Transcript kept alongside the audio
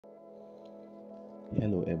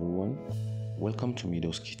Hello everyone, welcome to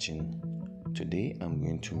Mido's Kitchen. Today I'm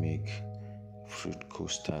going to make fruit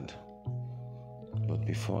custard. But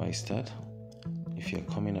before I start, if you're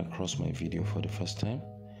coming across my video for the first time,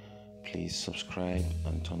 please subscribe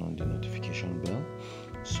and turn on the notification bell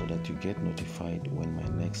so that you get notified when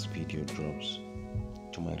my next video drops.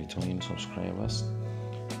 To my returning subscribers,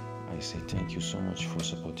 I say thank you so much for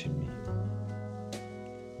supporting me.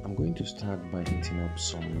 I'm going to start by heating up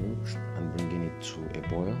some milk and bringing it to a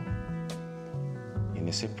boil. In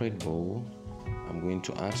a separate bowl, I'm going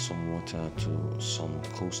to add some water to some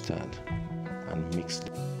custard and mix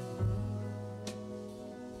it.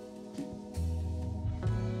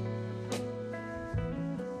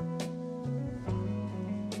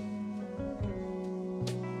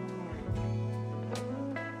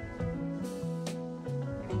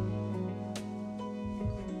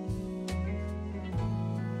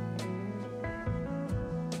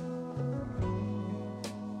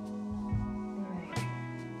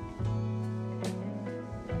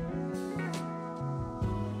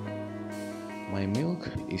 My milk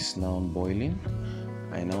is now boiling.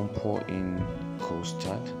 I now pour in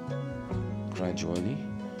custard gradually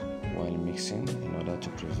while mixing in order to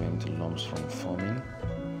prevent lumps from forming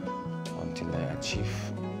until I achieve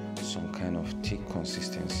some kind of thick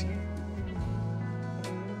consistency.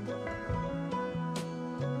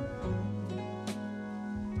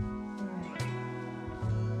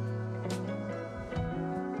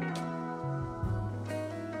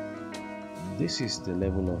 This is the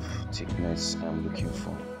level of thickness I'm looking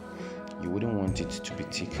for. You wouldn't want it to be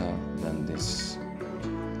thicker than this.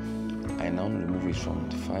 I now remove it from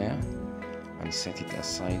the fire and set it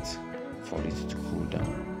aside for it to cool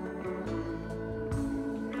down.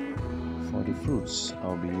 For the fruits,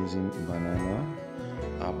 I'll be using banana,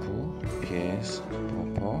 apple, pears,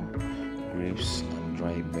 pawpaw, grapes and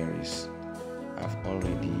dry berries. I've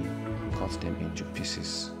already cut them into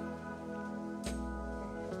pieces.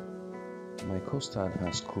 My custard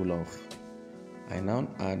has cooled off. I now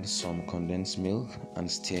add some condensed milk and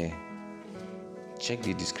stir. Check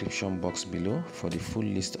the description box below for the full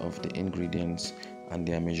list of the ingredients and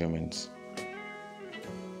their measurements.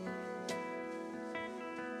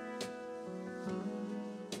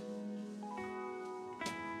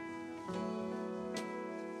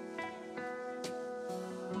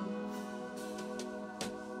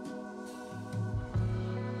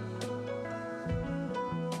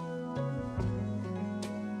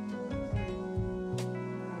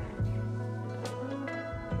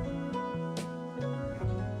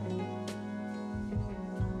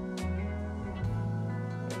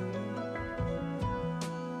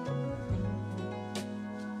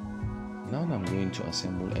 Now I'm going to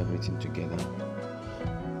assemble everything together.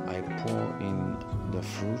 I pour in the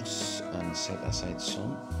fruits and set aside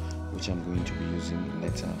some, which I'm going to be using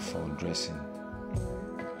later for dressing.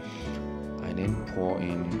 I then pour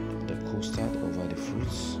in the custard over the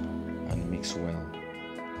fruits and mix well.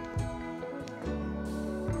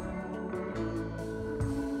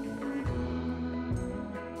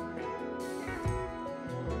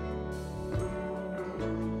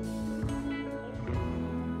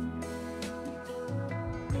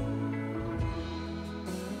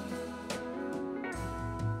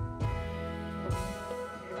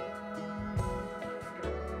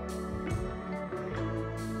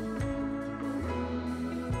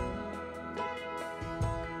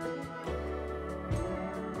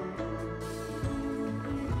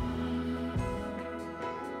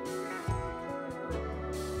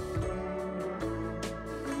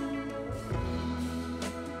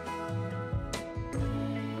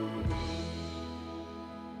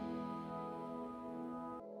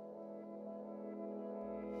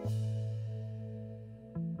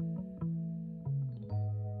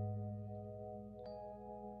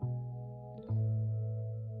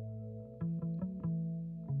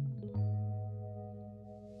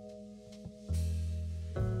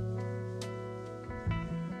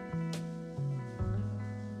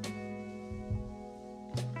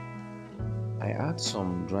 I add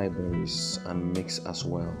some dry berries and mix as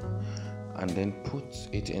well, and then put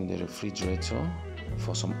it in the refrigerator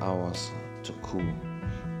for some hours to cool.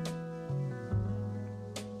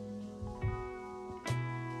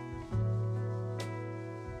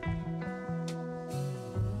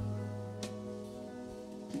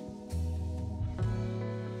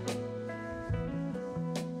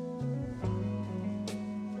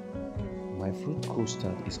 My fruit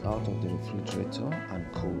custard is out of the refrigerator and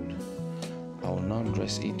cooled. I will now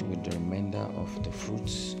dress it with the remainder of the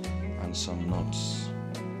fruits and some nuts.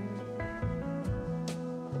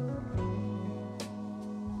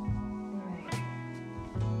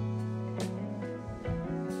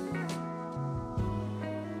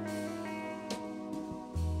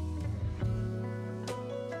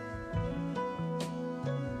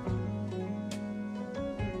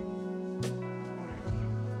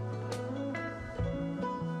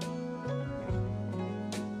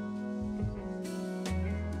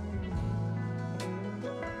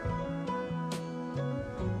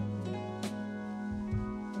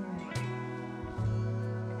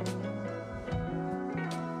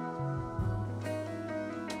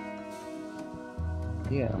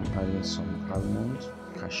 Here I'm adding some almond,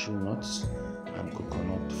 cashew nuts and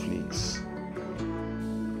coconut flakes.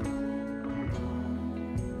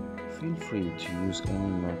 Feel free to use any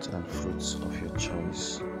nuts and fruits of your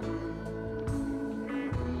choice.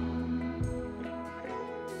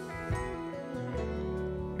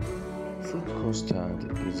 Fruit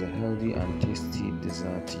custard is a healthy and tasty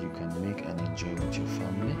dessert you can make and enjoy with your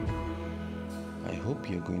family. I hope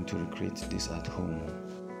you're going to recreate this at home.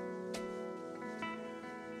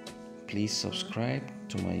 Please subscribe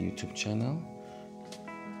to my YouTube channel,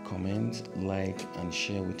 comment, like and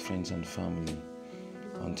share with friends and family.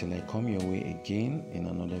 Until I come your way again in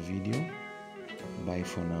another video, bye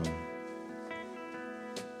for now.